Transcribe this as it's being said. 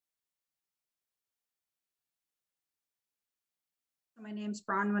My name's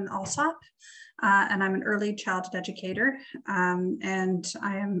Bronwen Alsop, and I'm an early childhood educator, and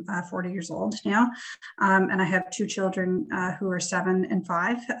I am 40 years old now, and I have two children who are 7 and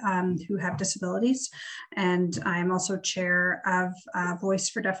 5 who have disabilities, and I'm also chair of Voice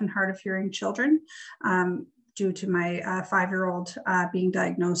for Deaf and Hard of Hearing Children, due to my 5-year-old being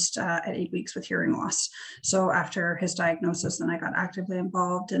diagnosed at 8 weeks with hearing loss. So after his diagnosis, then I got actively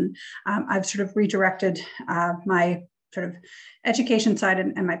involved, and I've sort of redirected my sort of education side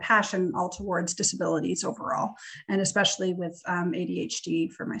and my passion all towards disabilities overall, and especially with ADHD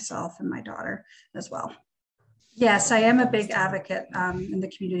for myself and my daughter as well. Yes, I am a big advocate in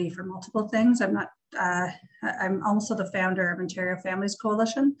the community for multiple things. I'm also the founder of Ontario Families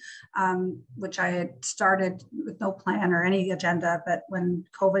Coalition, which I had started with no plan or any agenda, but when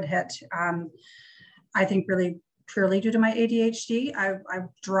COVID hit, I think really purely due to my ADHD, I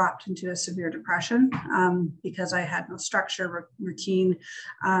dropped into a severe depression because I had no structure, routine,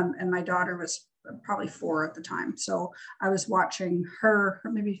 and my daughter was probably 4 at the time. So I was watching her,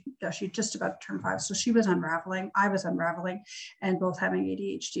 or maybe she just about to turn 5. So she was unraveling, I was unraveling, and both having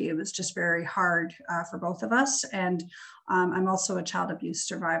ADHD, it was just very hard for both of us. And I'm also a child abuse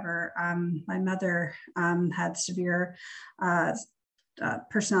survivor. My mother had severe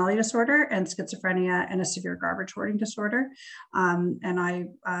personality disorder and schizophrenia and a severe garbage hoarding disorder. And I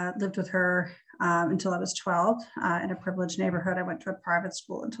lived with her until I was 12 in a privileged neighborhood. I went to a private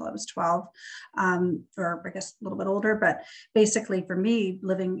school until I was 12, or I guess a little bit older. But basically for me,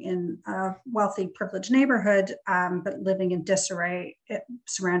 living in a wealthy, privileged neighborhood, but living in disarray,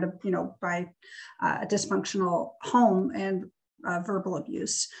 surrounded, by a dysfunctional home and verbal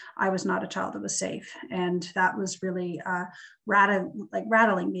abuse, I was not a child that was safe. And that was really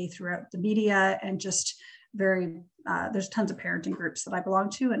rattling me throughout the media, and just very, there's tons of parenting groups that I belong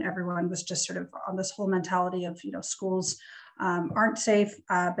to, and everyone was just sort of on this whole mentality of, schools aren't safe,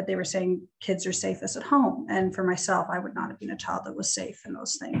 but they were saying kids are safest at home. And for myself, I would not have been a child that was safe in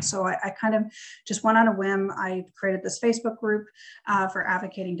those things. So I kind of just went on a whim. I created this Facebook group for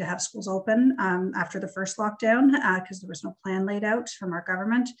advocating to have schools open after the first lockdown, because there was no plan laid out from our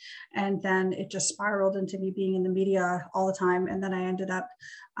government. And then it just spiraled into me being in the media all the time. And then I ended up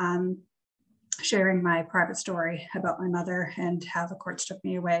sharing my private story about my mother and how the courts took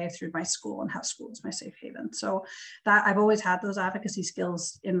me away through my school, and how school is my safe haven. So that I've always had those advocacy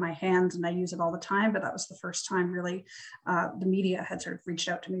skills in my hands, and I use it all the time. But that was the first time really the media had sort of reached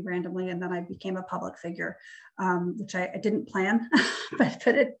out to me randomly, and then I became a public figure, which I didn't plan, but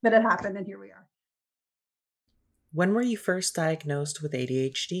it happened, and here we are. When were you first diagnosed with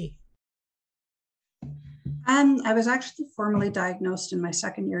ADHD? I was actually formally diagnosed in my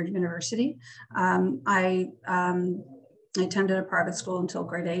second year of university. I attended a private school until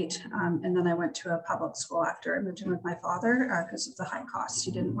grade 8, and then I went to a public school after I moved in with my father because of the high costs.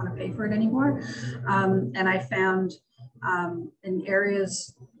 He didn't want to pay for it anymore. And I found in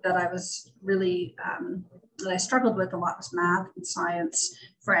areas that I was really, that I struggled with a lot was math and science,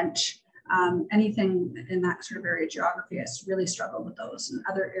 French, anything in that sort of area, geography. I really struggled with those. And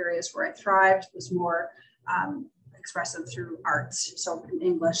other areas where I thrived was more expressive through arts, so in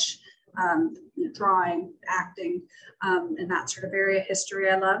English, drawing, acting, and that sort of area. History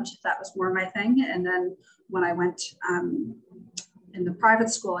I loved, that was more my thing. And then when I went in the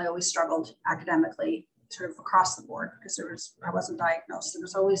private school, I always struggled academically, sort of across the board, because I wasn't diagnosed. There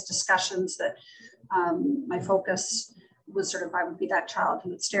was always discussions that my focus was sort of, I would be that child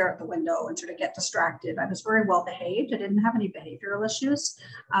who would stare at the window and sort of get distracted. I was very well behaved. I didn't have any behavioral issues,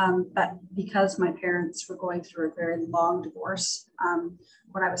 but because my parents were going through a very long divorce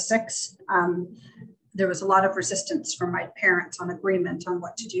when I was 6, there was a lot of resistance from my parents on agreement on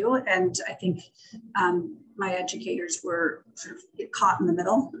what to do. And I think my educators were sort of caught in the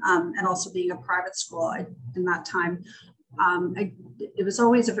middle, and also being a private school in that time, it was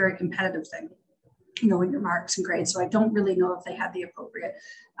always a very competitive thing, knowing your marks and grades. So I don't really know if they had the appropriate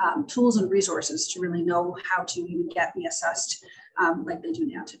tools and resources to really know how to even get me assessed like they do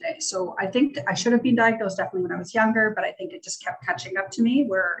now today. So I think I should have been diagnosed definitely when I was younger, but I think it just kept catching up to me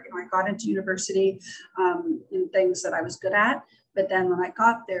where I got into university in things that I was good at. But then when I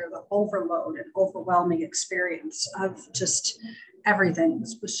got there, the overload and overwhelming experience of just everything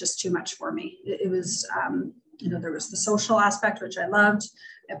was just too much for me. It was, there was the social aspect, which I loved,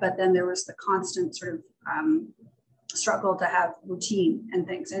 but then there was the constant sort of struggle to have routine and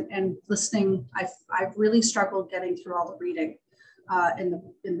things. And listening, I've really struggled getting through all the reading in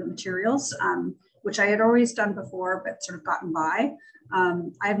the materials, which I had always done before, but sort of gotten by.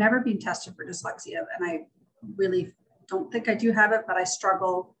 I've never been tested for dyslexia, and I really don't think I do have it, but I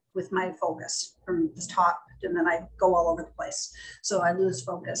struggle with my focus from the top, and then I go all over the place. So I lose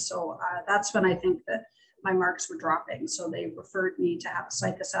focus. So that's when I think that my marks were dropping. So they referred me to have a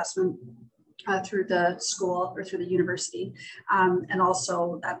psych assessment through the school or through the university. And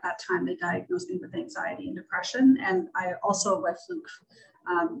also at that time, they diagnosed me with anxiety and depression. And I also, by fluke,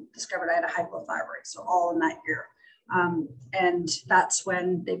 discovered I had a hypothyroid. So all in that year. And that's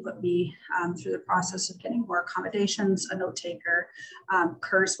when they put me through the process of getting more accommodations, a note taker.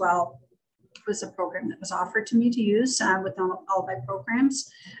 Kurzweil was a program that was offered to me to use with all my programs,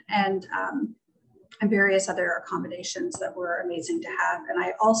 and various other accommodations that were amazing to have. And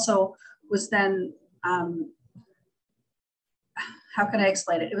I also was then, how can I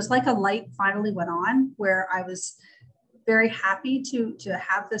explain it? It was like a light finally went on where I was very happy to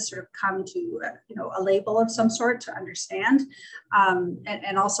have this sort of come to a label of some sort to understand,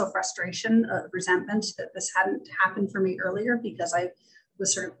 and also frustration, resentment that this hadn't happened for me earlier, because I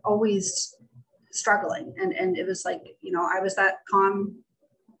was sort of always struggling, and it was like, I was that calm,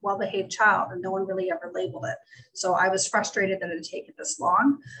 well-behaved child, and no one really ever labeled it. So I was frustrated that it had taken this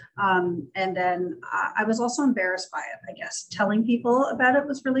long. And then I was also embarrassed by it, I guess. Telling people about it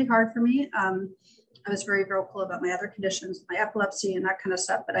was really hard for me. I was very vocal about my other conditions, my epilepsy and that kind of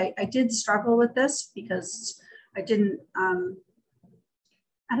stuff, but I did struggle with this because I didn't, I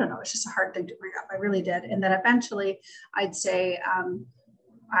don't know, it's just a hard thing to bring up. I really did. And then eventually I'd say,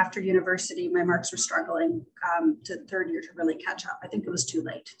 after university, my marks were struggling to third year to really catch up. I think it was too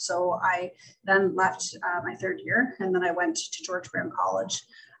late. So I then left my third year, and then I went to George Brown College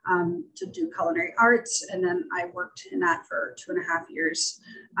to do culinary arts. And then I worked in that for 2.5 years.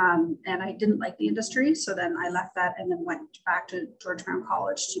 And I didn't like the industry. So then I left that and then went back to George Brown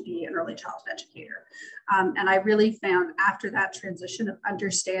College to be an early childhood educator. And I really found after that transition of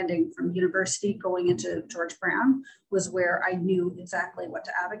understanding from university going into George Brown was where I knew exactly what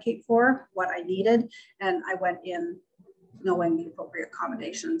to advocate for, what I needed. And I went in knowing the appropriate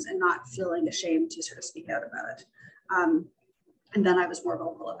accommodations and not feeling ashamed to sort of speak out about it. And then I was more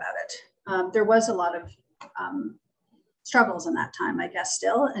vocal about it. There was a lot of struggles in that time, I guess,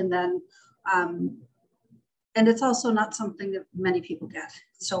 still. And then, and it's also not something that many people get.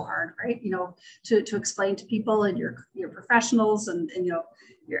 It's so hard, right? To explain to people and your professionals and your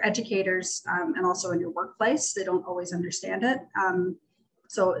educators, and also in your workplace, they don't always understand it.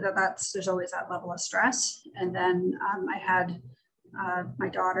 So there's always that level of stress. And then I had my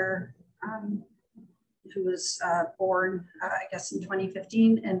daughter, who was born, I guess, in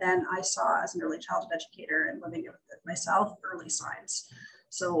 2015. And then I saw, as an early childhood educator and living with it myself, early signs.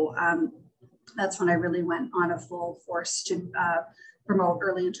 So that's when I really went on a full force to promote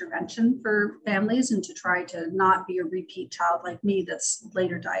early intervention for families and to try to not be a repeat child like me that's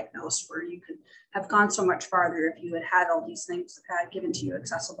later diagnosed, where you could have gone so much farther if you had all these things given to you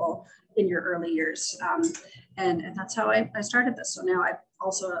accessible in your early years. And that's how I started this. So now I'm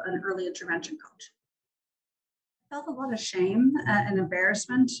also an early intervention coach. I felt a lot of shame and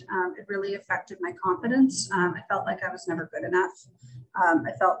embarrassment. It really affected my confidence. I felt like I was never good enough.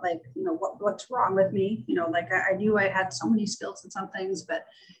 I felt like, what's wrong with me? Like I knew I had so many skills in some things, but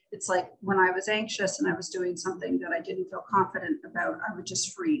it's like when I was anxious and I was doing something that I didn't feel confident about, I would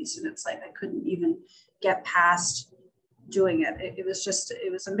just freeze. And it's like I couldn't even get past doing it. It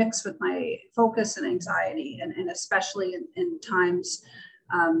was a mix with my focus and anxiety, and especially in times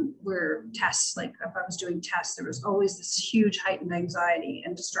where tests, like if I was doing tests, there was always this huge heightened anxiety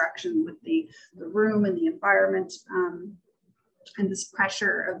and distraction with the room and the environment, and this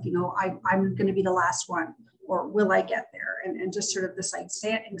pressure of, I'm going to be the last one, or will I get there? And just sort of this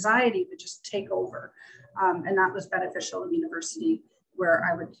anxiety would just take over. And that was beneficial in university, where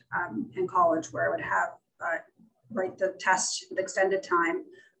I would, in college, where I would have, write the test with extended time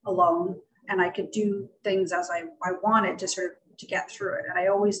alone, and I could do things as I wanted to get through it. And I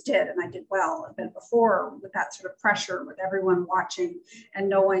always did, and I did well. But before, with that sort of pressure, with everyone watching and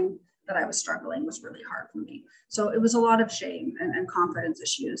knowing that I was struggling, was really hard for me. So it was a lot of shame and confidence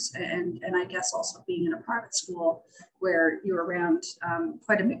issues. And I guess also being in a private school where you're around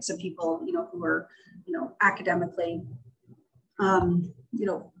quite a mix of people, who are, academically,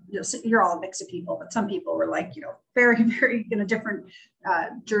 so you're all a mix of people, but some people were like, very, very in a different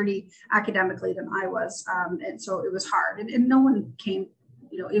journey academically than I was. And so it was hard, and no one came,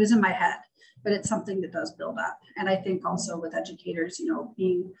 it was in my head, but it's something that does build up. And I think also with educators,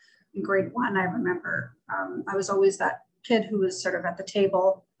 being in grade 1, I remember I was always that kid who was sort of at the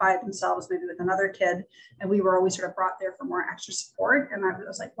table by themselves, maybe with another kid, and we were always sort of brought there for more extra support. And I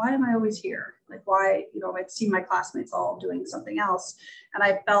was like, why am I always here? Like, why, I'd see my classmates all doing something else, and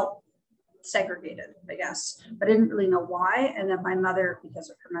I felt segregated, I guess, but I didn't really know why. And then my mother, because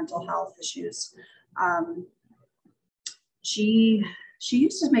of her mental health issues, she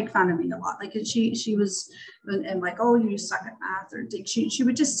used to make fun of me a lot. Like she was, and like, oh, you suck at math, or she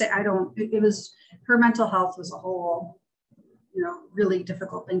would just say, I don't. It was, her mental health was a whole, really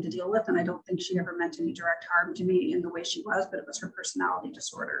difficult thing to deal with. And I don't think she ever meant any direct harm to me in the way she was, but it was her personality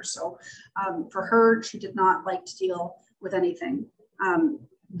disorder. So for her, she did not like to deal with anything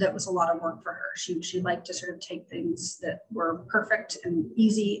that was a lot of work for her. She liked to sort of take things that were perfect and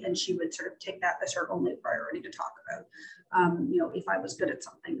easy, and she would sort of take that as her only priority to talk about. If I was good at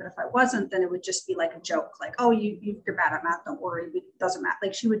something, but if I wasn't, then it would just be like a joke, like, oh, you're bad at math, don't worry, it doesn't matter.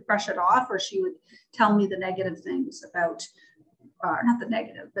 Like she would brush it off, or she would tell me the negative things about, not the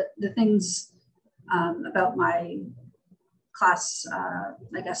negative, but the things about my class,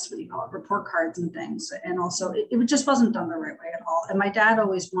 I guess, what do you call it, report cards and things. And also it just wasn't done the right way at all. And my dad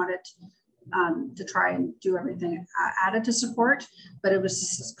always wanted to try and do everything added to support, but it was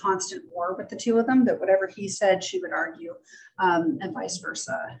just this constant war with the two of them, that whatever he said, she would argue, and vice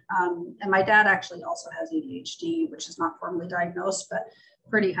versa. And my dad actually also has ADHD, which is not formally diagnosed, but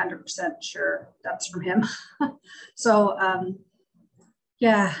pretty 100% sure that's from him. So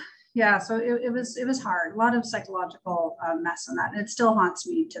so it was hard, a lot of psychological mess in that, and it still haunts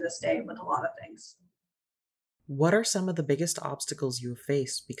me to this day with a lot of things. What are some of the biggest obstacles you have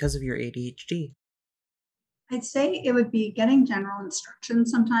faced because of your ADHD? I'd say it would be getting general instruction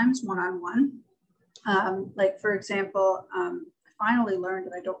sometimes one-on-one. Like, for example, I finally learned,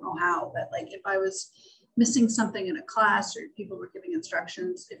 and I don't know how, but like if I was missing something in a class or people were giving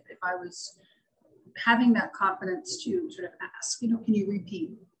instructions, if I was having that confidence to sort of ask, can you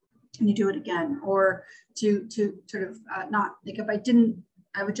repeat? Can you do it again? Or to sort of not, like if I didn't,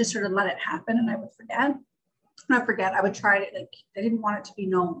 I would just sort of let it happen and I would I would try to, like, I didn't want it to be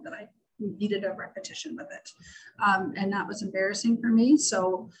known that I needed a repetition with it. And that was embarrassing for me.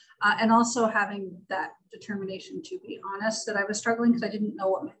 So, and also having that determination to be honest that I was struggling, because I didn't know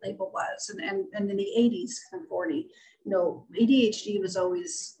what my label was. And in the 80s, I'm 40, ADHD was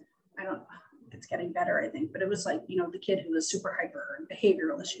always, I don't know, it's getting better, I think, but it was like, the kid who was super hyper and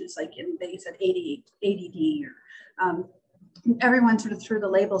behavioral issues, like, and they said ADD, or everyone sort of threw the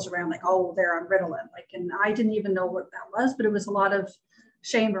labels around, like, oh, they're on Ritalin, like, and I didn't even know what that was, but it was a lot of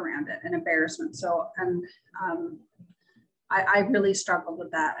shame around it and embarrassment. So, and I really struggled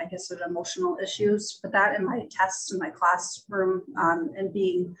with that, I guess, with emotional issues, but that in my tests in my classroom, and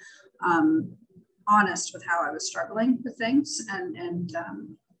being honest with how I was struggling with things, and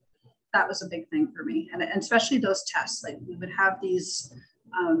that was a big thing for me. And especially those tests, like we would have these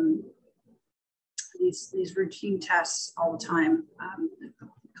routine tests all the time,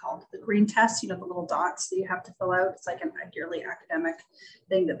 called the green tests, the little dots that you have to fill out. It's like a yearly academic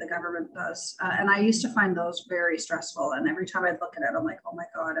thing that the government does. And I used to find those very stressful. And every time I'd look at it, I'm like, oh my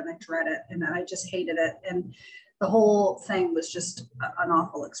God, and I dread it. And I just hated it. And the whole thing was just an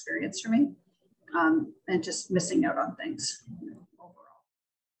awful experience for me, and just missing out on things overall.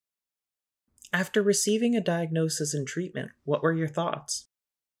 After receiving a diagnosis and treatment, what were your thoughts?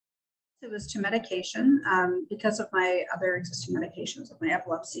 It was to medication, because of my other existing medications, of my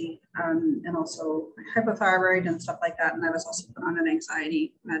epilepsy, and also hypothyroid and stuff like that. And I was also put on an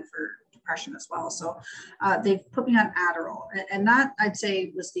anxiety med for depression as well. So they put me on Adderall, and that, I'd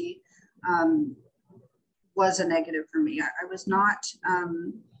say, was a negative for me. I was not.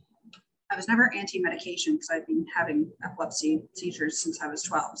 I was never anti-medication, because I've been having epilepsy seizures since I was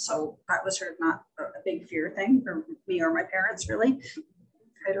 12. So that was sort of not a big fear thing for me or my parents, really.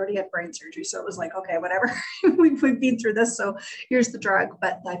 I'd already had brain surgery, so it was like, okay, whatever, we've been through this, so here's the drug.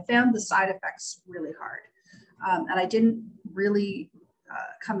 But I found the side effects really hard, and I didn't really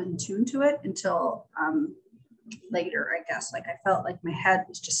come in tune to it until later, I guess. Like, I felt like my head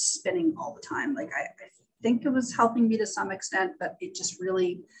was just spinning all the time. Like, I think it was helping me to some extent, but it just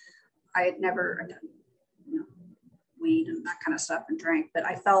really, I had never done, weed and that kind of stuff and drank, but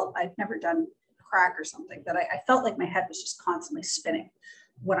I felt I'd never done crack or something, but I felt like my head was just constantly spinning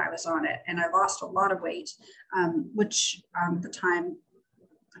when I was on it. And I lost a lot of weight, which at the time,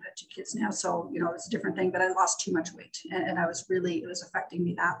 I've had 2 kids now, so, it's a different thing, but I lost too much weight, and I was really, it was affecting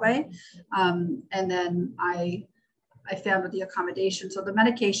me that way. And then I found with the accommodation, so the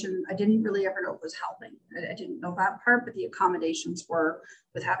medication, I didn't really ever know it was helping. I didn't know that part, but the accommodations were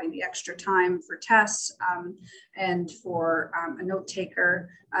with having the extra time for tests, and for a note taker,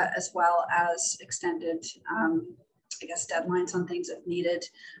 as well as extended, I guess, deadlines on things if needed.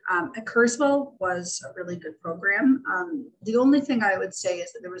 At Kurzweil was a really good program. The only thing I would say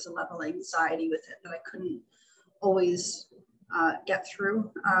is that there was a level of anxiety with it that I couldn't always get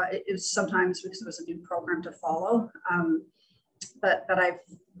through. It was sometimes because it was a new program to follow, but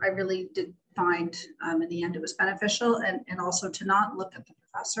I really did find in the end it was beneficial, and also to not look at the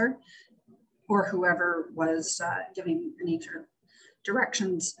professor or whoever was giving any sort of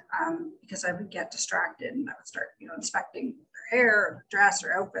directions, because I would get distracted and I would start, inspecting their hair, or dress,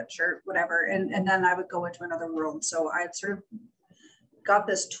 or outfit, shirt, whatever, and then I would go into another world. So I had sort of got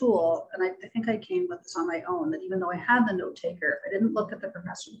this tool, and I think I came with this on my own, that even though I had the note taker, if I didn't look at the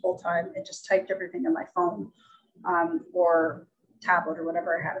professor the whole time, it just typed everything in my phone or tablet or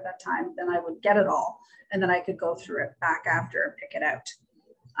whatever I had at that time, then I would get it all, and then I could go through it back after and pick it out,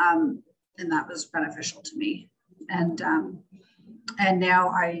 and that was beneficial to me. And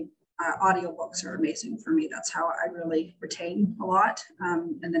now audiobooks are amazing for me. That's how I really retain a lot,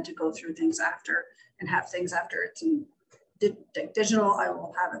 and then to go through things after and have things after it's in digital, I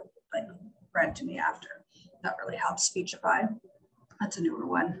will have it like read to me after. That really helps. Speechify, that's a newer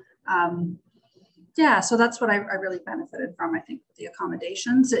one. Yeah, so that's what I really benefited from, I think, with the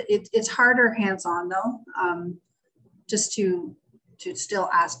accommodations. It's harder hands-on though, just to still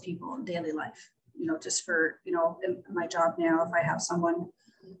ask people in daily life, just for, in my job now, if I have someone,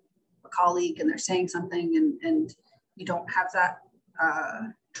 a colleague, and they're saying something and you don't have that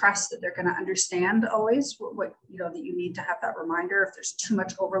trust that they're going to understand always what that you need to have that reminder. If there's too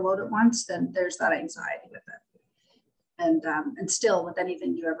much overload at once, then there's that anxiety with it. And still with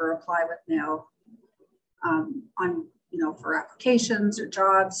anything you ever apply with now, on for applications or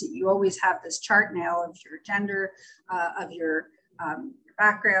jobs, you always have this chart now of your gender, of your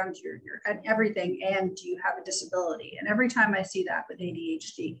background, your and everything, and do you have a disability? And every time I see that with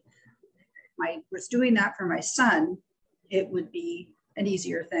ADHD, if I was doing that for my son, it would be an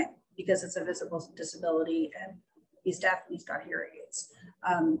easier thing because it's a visible disability and he's deaf and he's got hearing aids.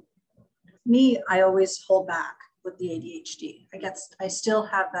 I always hold back with the ADHD. I still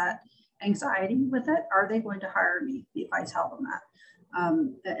have that anxiety with it. Are they going to hire me if I tell them that?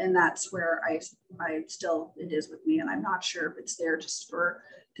 And that's where I still, it is with me, and I'm not sure if it's there just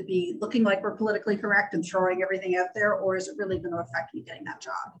to be looking like we're politically correct and throwing everything out there, or is it really going to affect me getting that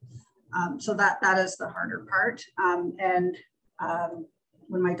job? So that is the harder part.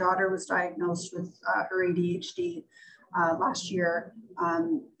 When my daughter was diagnosed with her ADHD last year,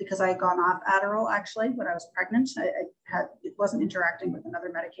 because I had gone off Adderall actually when I was pregnant, it wasn't interacting with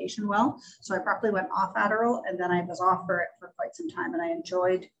another medication well, so I promptly went off Adderall, and then I was off for it for quite some time, and I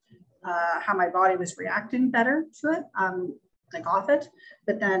enjoyed how my body was reacting better to it, like off it.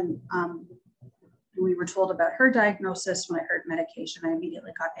 But then we were told about her diagnosis. When I heard medication, I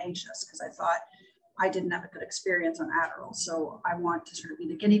immediately got anxious because I thought I didn't have a good experience on Adderall. So I want to sort of be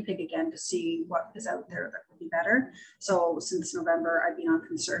the guinea pig again to see what is out there that would be better. So since November, I've been on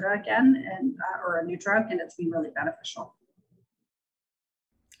Concerta again, and or a new drug, and it's been really beneficial.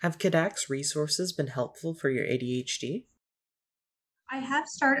 Have Kodak's resources been helpful for your ADHD? I have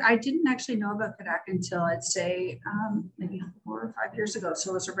started. I didn't actually know about Kodak until I'd say maybe 4 or 5 years ago.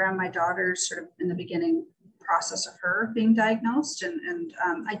 So it was around my daughter's sort of in the beginning process of her being diagnosed, and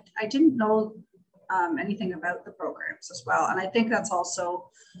I didn't know anything about the programs as well. And I think that's also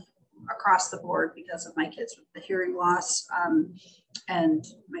across the board because of my kids with the hearing loss and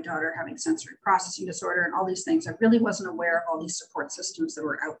my daughter having sensory processing disorder and all these things. I really wasn't aware of all these support systems that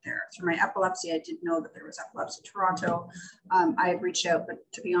were out there. Through my epilepsy, I did know that there was Epilepsy Toronto. I had reached out, but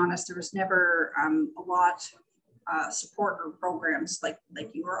to be honest, there was never a lot support or programs like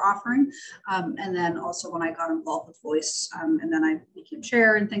you were offering. And then also when I got involved with Voice, and then I became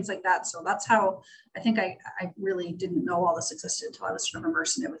chair and things like that. So that's how I think I really didn't know all this existed until I was sort of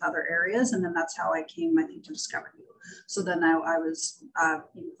immersed in it with other areas. And then that's how I came, I think, to discover you. So then I was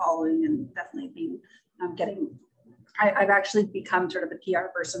following and definitely being getting, I've actually become sort of a PR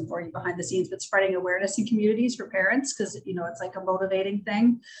person for you behind the scenes, but spreading awareness in communities for parents, because it's like a motivating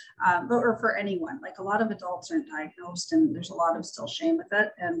thing, or for anyone. Like a lot of adults aren't diagnosed, and there's a lot of still shame with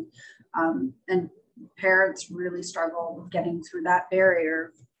it, and parents really struggle with getting through that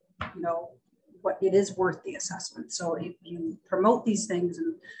barrier. What it is worth the assessment. So if you promote these things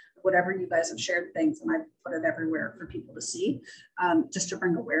and whatever you guys have shared things, and I put it everywhere for people to see, just to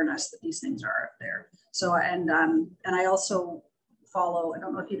bring awareness that these things are out there. So, and I also follow, I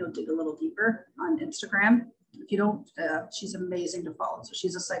don't know if you don't dig a little deeper on Instagram. If you don't, she's amazing to follow. So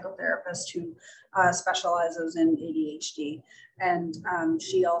she's a psychotherapist who specializes in ADHD. And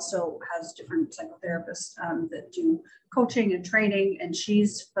she also has different psychotherapists that do coaching and training, and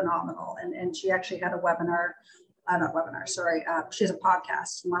she's phenomenal. And she actually had a webinar, she has a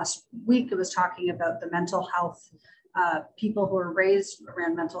podcast. And last week it was talking about the mental health People who are raised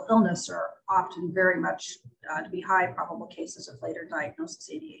around mental illness are often very much to be high probable cases of later diagnosis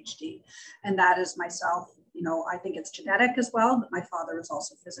ADHD. And that is myself. I think it's genetic as well, but my father was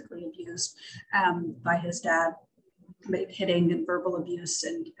also physically abused by his dad, hitting and verbal abuse,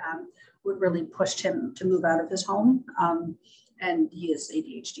 and what really pushed him to move out of his home. And he is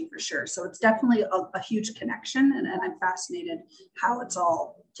ADHD for sure. So it's definitely a huge connection, and I'm fascinated how it's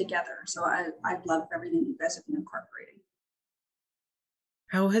all together. So I love everything you guys have been incorporating.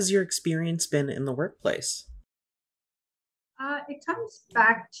 How has your experience been in the workplace? It comes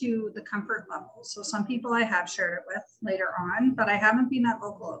back to the comfort level. So some people I have shared it with later on, but I haven't been that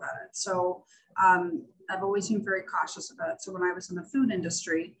vocal about it. So I've always been very cautious about it. So when I was in the food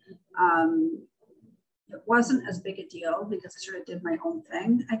industry, it wasn't as big a deal because I sort of did my own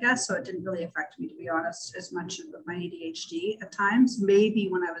thing, I guess. So it didn't really affect me, to be honest, as much with my ADHD at times. Maybe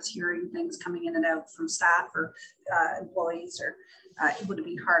when I was hearing things coming in and out from staff or employees, or it would have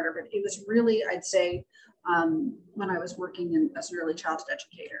been harder. But it was really, I'd say, when I was working as an early childhood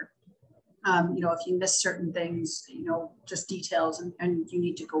educator. If you miss certain things, just details, and you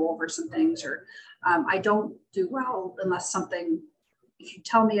need to go over some things, or I don't do well unless if you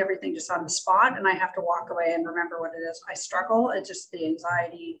tell me everything just on the spot and I have to walk away and remember what it is, I struggle. It's just the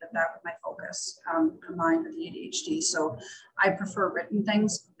anxiety that with my focus combined with the ADHD. So I prefer written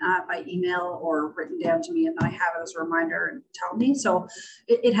things by email or written down to me, and then I have it as a reminder and tell me. So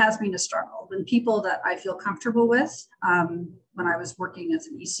it has been a struggle. And people that I feel comfortable with, when I was working as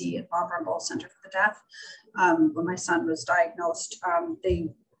an EC at Bob Rumble Center for the Deaf, when my son was diagnosed, a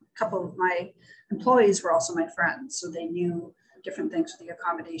couple of my employees were also my friends. So they knew different things with the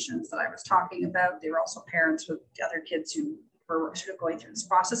accommodations that I was talking about. They were also parents with the other kids who were sort of going through this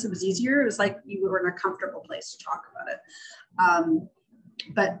process. It was easier. It was like you were in a comfortable place to talk about it.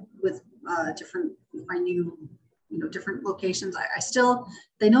 But with my new, different locations, I still,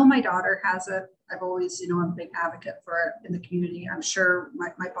 they know my daughter has it. I've always, I'm a big advocate for it in the community. I'm sure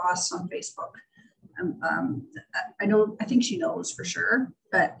my boss on Facebook, I think she knows for sure,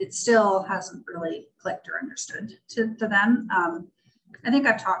 but it still hasn't really clicked or understood to them. I think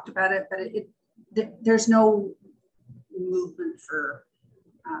I've talked about it, but there's no movement for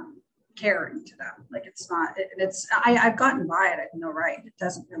caring to them. Like I've gotten by it. I know, right? It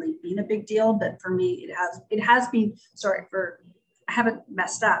doesn't really mean a big deal, but for me, it has been. I haven't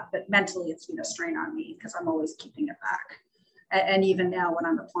messed up, but mentally it's been a strain on me because I'm always keeping it back. And even now when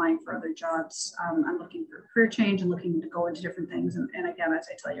I'm applying for other jobs, I'm looking for career change and looking to go into different things. And again, as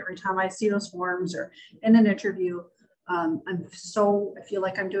I tell you, every time I see those forms or in an interview, I feel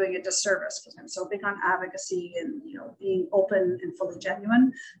like I'm doing a disservice because I'm so big on advocacy and, being open and fully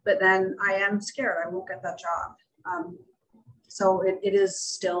genuine, but then I am scared I won't get that job. So it is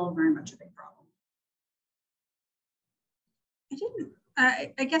still very much a big problem.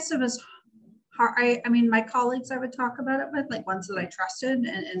 I guess it was hard. I mean, my colleagues I would talk about it with, like ones that I trusted.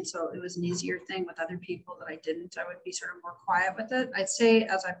 And so it was an easier thing. With other people that I didn't, I would be sort of more quiet with it. I'd say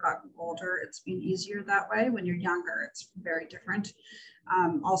as I've gotten older, it's been easier that way. When you're younger, it's very different.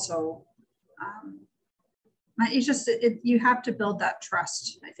 It's just, you have to build that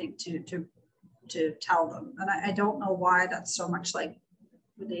trust, I think, to tell them. And I don't know why that's so much like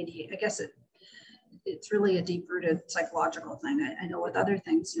with ADHD. I guess it's really a deep-rooted psychological thing. I know with other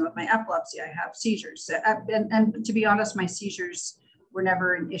things, with my epilepsy, I have seizures. And to be honest, my seizures were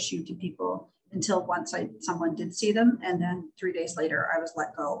never an issue to people until once someone did see them. And then 3 days later, I was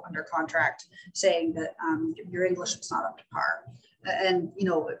let go under contract saying that your English was not up to par. And,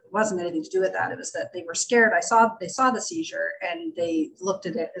 it wasn't anything to do with that. It was that they were scared. They saw the seizure and they looked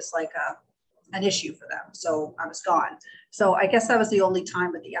at it as like an issue for them. So I was gone. So I guess that was the only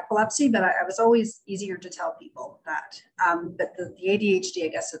time with the epilepsy, but I was always easier to tell people that. But the ADHD, I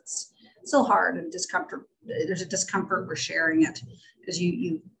guess it's still hard and discomfort. There's a discomfort with sharing it because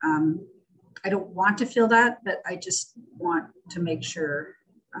I don't want to feel that, but I just want to make sure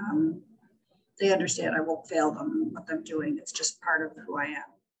they understand I won't fail them in what I'm doing. It's just part of who I am.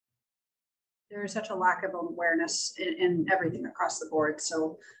 There is such a lack of awareness in everything across the board.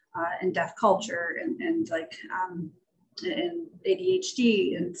 So in deaf culture and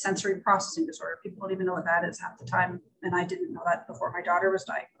ADHD and sensory processing disorder. People don't even know what that is half the time. And I didn't know that before my daughter was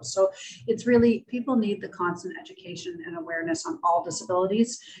diagnosed. So it's really, people need the constant education and awareness on all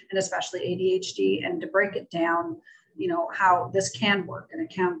disabilities and especially ADHD, and to break it down, how this can work and it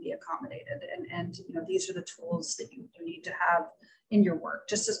can be accommodated. And these are the tools that you need to have in your work,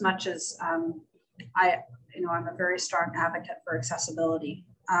 just as much as I'm a very strong advocate for accessibility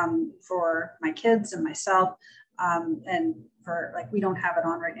for my kids and myself. And for like, we don't have it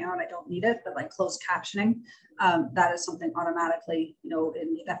on right now and I don't need it, but like closed captioning, that is something automatically, in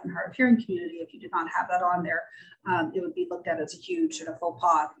the deaf and hard of hearing community, if you did not have that on there, it would be looked at as a huge sort of faux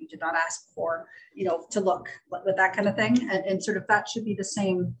pas if you did not ask for, to look with that kind of thing. And sort of that should be the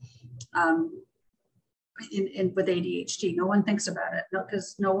same in with ADHD. No one thinks about it,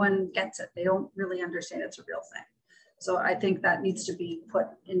 because no one gets it. They don't really understand it's a real thing. So I think that needs to be put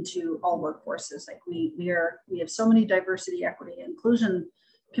into all workforces. Like we have so many diversity, equity, inclusion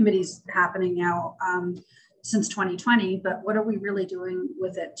committees happening now since 2020, but what are we really doing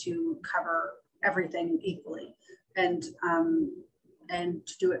with it to cover everything equally and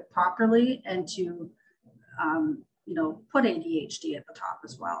to do it properly and to put ADHD at the top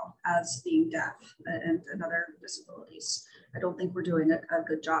as well as being deaf and other disabilities. I don't think we're doing a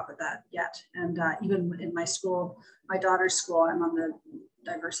good job at that yet. And even in my school, my daughter's school, I'm on the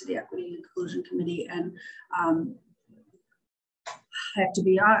Diversity, Equity, and Inclusion Committee, and I have to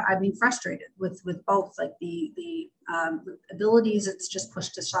be honest, I've been frustrated with both, like the abilities. It's just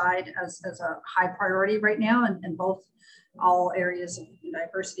pushed aside as a high priority right now, and all areas of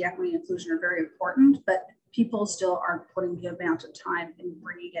diversity, equity, and inclusion are very important, but people still aren't putting the amount of time in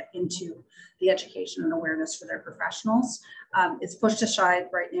bringing it into the education and awareness for their professionals. It's pushed aside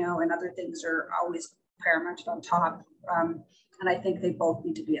right now, and other things are always paramount on top. And I think they both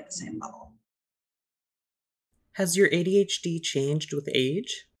need to be at the same level. Has your ADHD changed with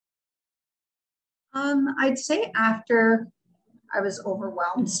age? I'd say after I was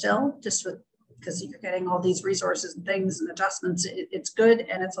overwhelmed still, just with, because you're getting all these resources and things and adjustments, it's good,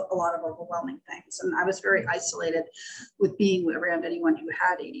 and it's a lot of overwhelming things. And I was very isolated with being around anyone who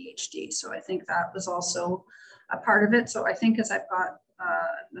had ADHD. So I think that was also a part of it. So I think as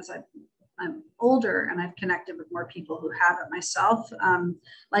I'm older and I've connected with more people who have it myself,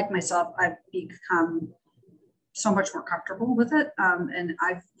 like myself, I've become so much more comfortable with it. And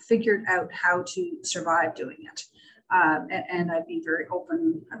I've figured out how to survive doing it. And I'd be very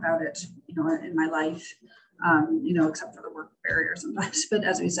open about it, in my life, except for the work barrier sometimes. But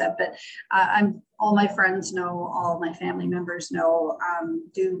as we said, all my friends know, all my family members know.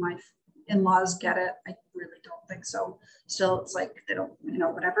 Do my in-laws get it? I really don't think so. Still, it's like they don't,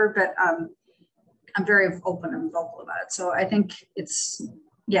 whatever. But I'm very open and vocal about it. So I think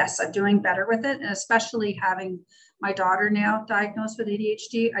yes, I'm doing better with it, and especially having my daughter now diagnosed with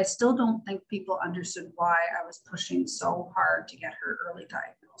ADHD. I still don't think people understood why I was pushing so hard to get her early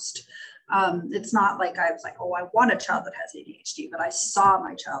diagnosed. It's not like I was like, oh, I want a child that has ADHD, but I saw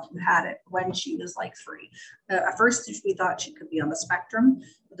my child who had it when she was like 3. At first, we thought she could be on the spectrum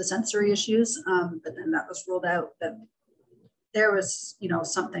with the sensory issues, but then that was ruled out that there was,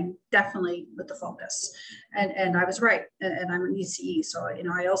 something definitely with the focus, and I was right. And I'm an ECE, so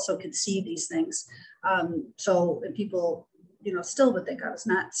I also could see these things. So people, still would think I was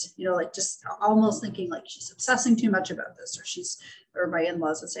nuts. Like just almost thinking like she's obsessing too much about this, or my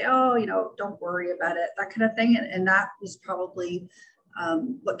in-laws would say, oh, don't worry about it, that kind of thing. And that was probably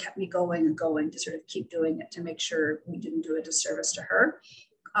what kept me going to sort of keep doing it, to make sure we didn't do a disservice to her.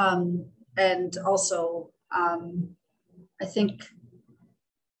 And also, I think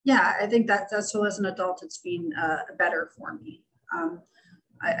that's, so as an adult, it's been better for me.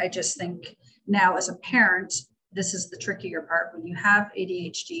 I just think now as a parent, this is the trickier part. When you have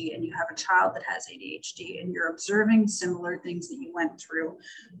ADHD and you have a child that has ADHD and you're observing similar things that you went through,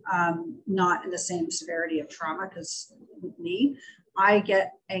 not in the same severity of trauma, because with me, I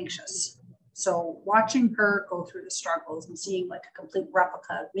get anxious. So watching her go through the struggles and seeing like a complete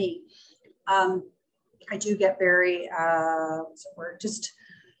replica of me, I do get very, just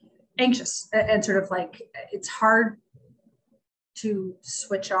anxious, and sort of like, it's hard to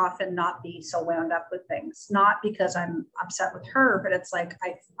switch off and not be so wound up with things, not because I'm upset with her, but it's like,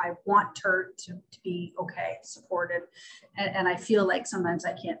 I want her to be okay, supported. And I feel like sometimes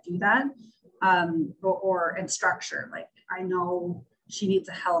I can't do that, or in structure. Like I know she needs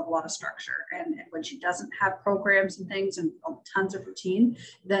a hell of a lot of structure. And when she doesn't have programs and things and tons of routine,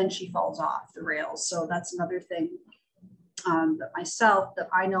 then she falls off the rails. So that's another thing that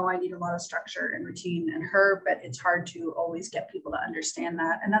I know I need a lot of structure and routine in her, but it's hard to always get people to understand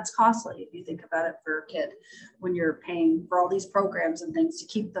that. And that's costly if you think about it for a kid, when you're paying for all these programs and things to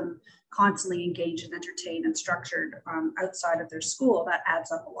keep them constantly engaged and entertained and structured outside of their school. That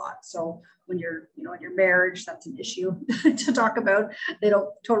adds up a lot. So when you're, in your marriage, that's an issue to talk about. They don't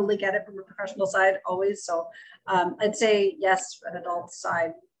totally get it from a professional side always. So I'd say yes, an adult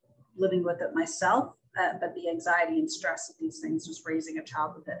side, living with it myself. But the anxiety and stress of these things, just raising a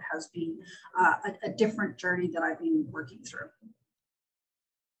child with it, has been a different journey that I've been working through.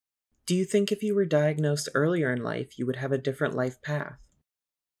 Do you think if you were diagnosed earlier in life, you would have a different life path?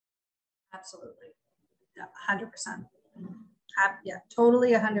 Absolutely. Yeah, 100%. Yeah,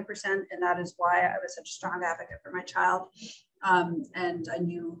 totally 100%. And that is why I was such a strong advocate for my child. And I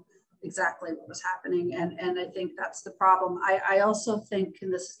knew exactly what was happening. And I think that's the problem. I also think,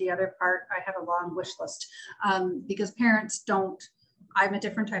 and this is the other part, I have a long wish list because parents don't. I'm a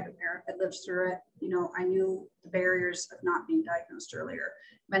different type of parent. I lived through it. I knew the barriers of not being diagnosed earlier.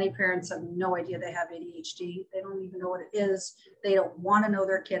 Many parents have no idea they have ADHD. They don't even know what it is. They don't want to know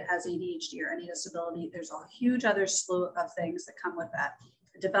their kid has ADHD or any disability. There's a huge other slew of things that come with that.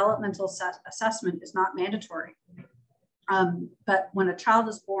 Developmental assessment is not mandatory. But when a child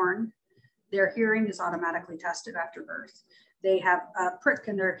is born, their hearing is automatically tested after birth. They have a prick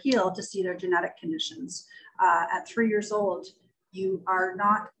in their heel to see their genetic conditions. At 3 years old, you are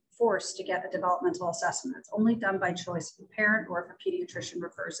not forced to get a developmental assessment. It's only done by choice of the parent or if a pediatrician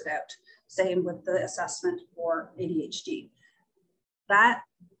refers it out. Same with the assessment for ADHD. That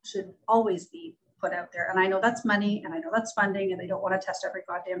should always be put out there. And I know that's money and I know that's funding and they don't want to test every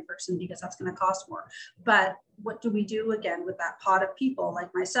goddamn person because that's going to cost more. But what do we do again with that pot of people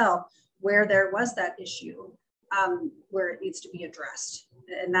like myself where there was that issue where it needs to be addressed?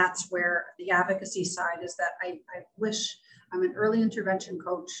 And that's where the advocacy side is that I wish I'm an early intervention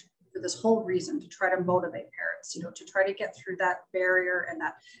coach for this whole reason, to try to motivate parents, to try to get through that barrier and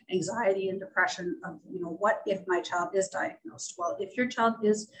that anxiety and depression of, what if my child is diagnosed? Well, if your child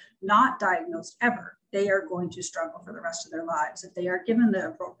is not diagnosed ever, they are going to struggle for the rest of their lives. If they are given the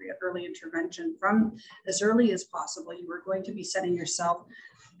appropriate early intervention from as early as possible, you are going to be setting yourself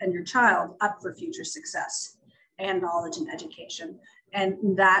and your child up for future success and knowledge and education.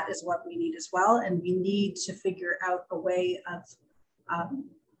 And that is what we need as well. And we need to figure out a way of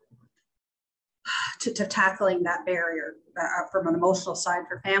to tackling that barrier from an emotional side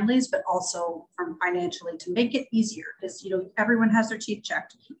for families, but also from financially to make it easier. Because everyone has their teeth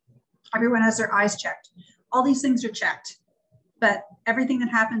checked, everyone has their eyes checked. All these things are checked, but everything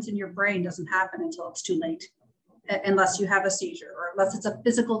that happens in your brain doesn't happen until it's too late, unless you have a seizure or unless it's a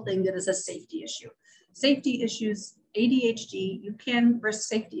physical thing that is a safety issue. Safety issues, ADHD, you can risk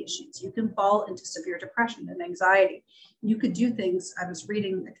safety issues. You can fall into severe depression and anxiety. You could do things, I was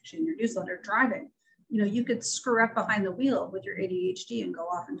reading actually in your newsletter, driving. You could screw up behind the wheel with your ADHD and go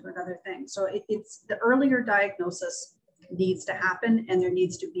off into another thing. So it's the earlier diagnosis needs to happen, and there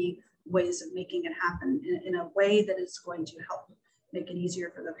needs to be ways of making it happen in a way that is going to help make it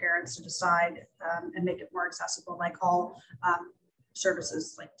easier for the parents to decide and make it more accessible, like all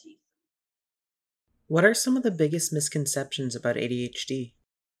services like teeth. What are some of the biggest misconceptions about ADHD?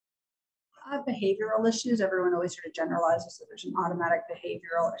 Behavioral issues. Everyone always sort of generalizes that there's an automatic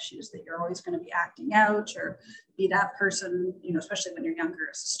behavioral issues that you're always going to be acting out or be that person, especially when you're younger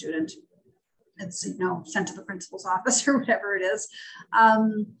as a student. It's, sent to the principal's office or whatever it is.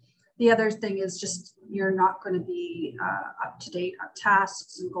 The other thing is just you're not going to be up to date on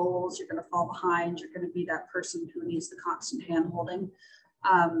tasks and goals. You're going to fall behind. You're going to be that person who needs the constant hand holding.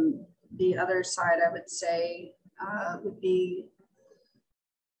 The other side, I would say, would be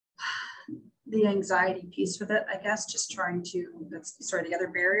the anxiety piece with it, I guess, just trying to, the other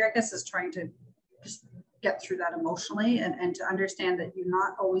barrier, I guess, is trying to just get through that emotionally and to understand that you're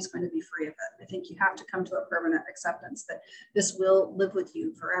not always going to be free of it. I think you have to come to a permanent acceptance that this will live with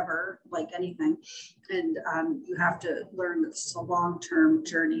you forever, like anything. And you have to learn that this is a long-term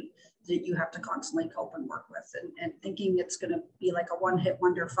journey that you have to constantly cope and work with. And thinking it's going to be like a one-hit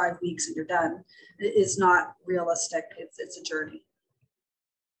wonder, 5 weeks and you're done is not realistic. It's a journey.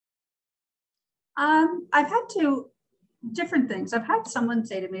 I've had different things. I've had someone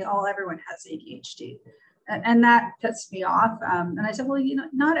say to me, "Oh, everyone has ADHD," and that pissed me off. And I said, "Well,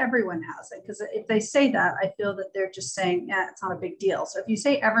 not everyone has it, because if they say that, I feel that they're just saying, yeah, it's not a big deal. So if you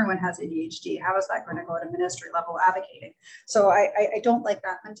say everyone has ADHD, how is that going to go to ministry level advocating?" So I don't like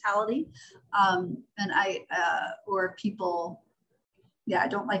that mentality, or people, yeah, I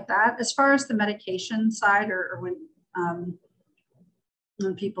don't like that. As far as the medication side, or when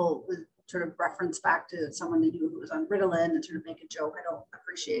people sort of reference back to someone they knew who was on Ritalin and sort of make a joke, I don't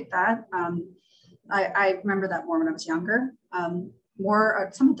appreciate that. I remember that more when I was younger.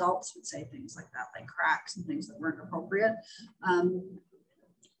 Some adults would say things like that, like cracks and things that weren't appropriate.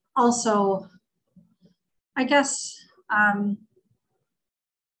 Also, I guess, I'm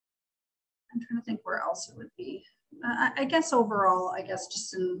trying to think where else it would be. I guess overall,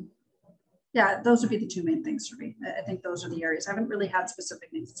 just in Yeah, those would be the two main things for me. I think those are the areas. I haven't really had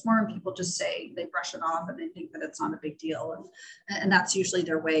specific things. It's more when people just say they brush it off and they think that it's not a big deal, and that's usually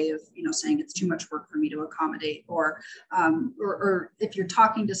their way of saying it's too much work for me to accommodate, or if you're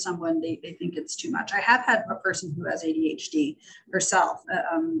talking to someone, they think it's too much. I have had a person who has ADHD herself,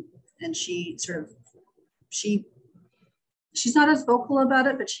 and she's not as vocal about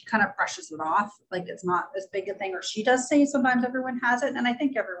it, but she kind of brushes it off like it's not as big a thing. Or she does say sometimes everyone has it, and I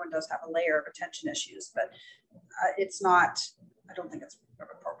think everyone does have a layer of attention issues, but it's not. I don't think it's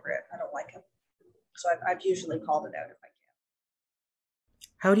appropriate. I don't like it, so I've usually called it out if I can.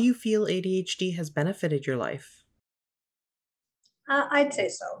 How do you feel ADHD has benefited your life? I'd say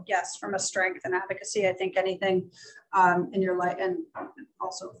so. Yes, from a strength and advocacy. I think anything in your life, and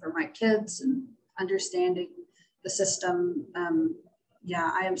also for my kids and understanding the system. Yeah,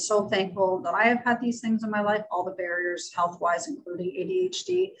 I am so thankful that I have had these things in my life, all the barriers health-wise, including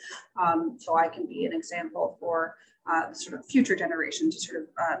ADHD, so I can be an example for sort of future generations to sort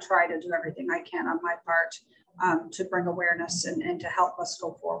of try to do everything I can on my part to bring awareness and to help us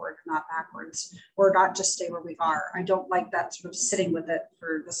go forward, not backwards, or not just stay where we are. I don't like that sort of sitting with it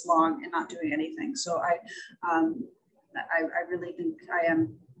for this long and not doing anything. So I really think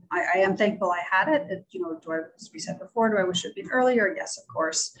I am thankful I had it. As we said before, do I wish it had been earlier? Yes, of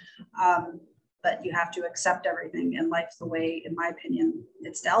course. But you have to accept everything in life the way, in my opinion,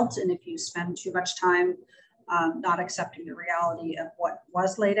 it's dealt. And if you spend too much time not accepting the reality of what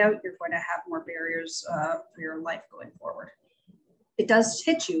was laid out, you're going to have more barriers for your life going forward. It does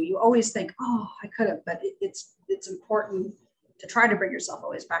hit you. You always think, oh, I could have, but it's important to try to bring yourself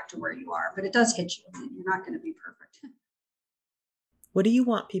always back to where you are. But it does hit you. You're not going to be perfect. What do you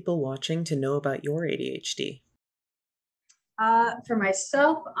want people watching to know about your ADHD? For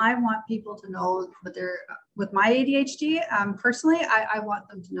myself, I want people to know that with my ADHD, personally, I want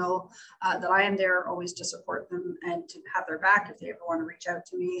them to know that I am there always to support them and to have their back if they ever want to reach out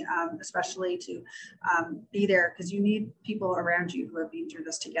to me, especially to be there, because you need people around you who have been through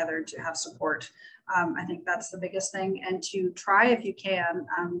this together to have support. I think that's the biggest thing, and to try, if you can,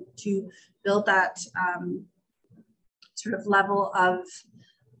 to build that sort of level of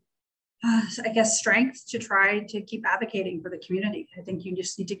I guess, strength to try to keep advocating for the community. I think you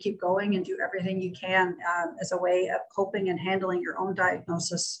just need to keep going and do everything you can as a way of coping and handling your own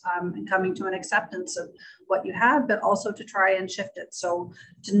diagnosis and coming to an acceptance of what you have, but also to try and shift it. So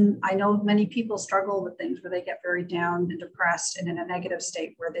I know many people struggle with things where they get very down and depressed and in a negative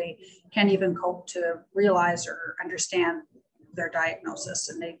state where they can't even cope to realize or understand their diagnosis,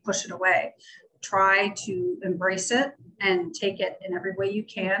 and they push it away. Try to embrace it and take it in every way you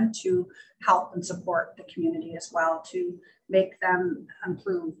can to help and support the community as well, to make them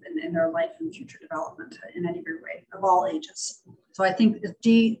improve in their life and future development in any way of all ages. So I think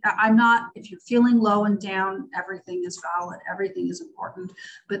if you're feeling low and down, everything is valid, everything is important,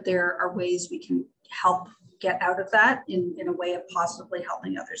 but there are ways we can help get out of that in a way of positively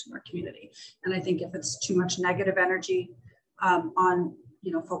helping others in our community. And I think if it's too much negative energy on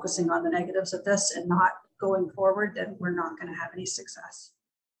focusing on the negatives of this and not going forward, then we're not going to have any success.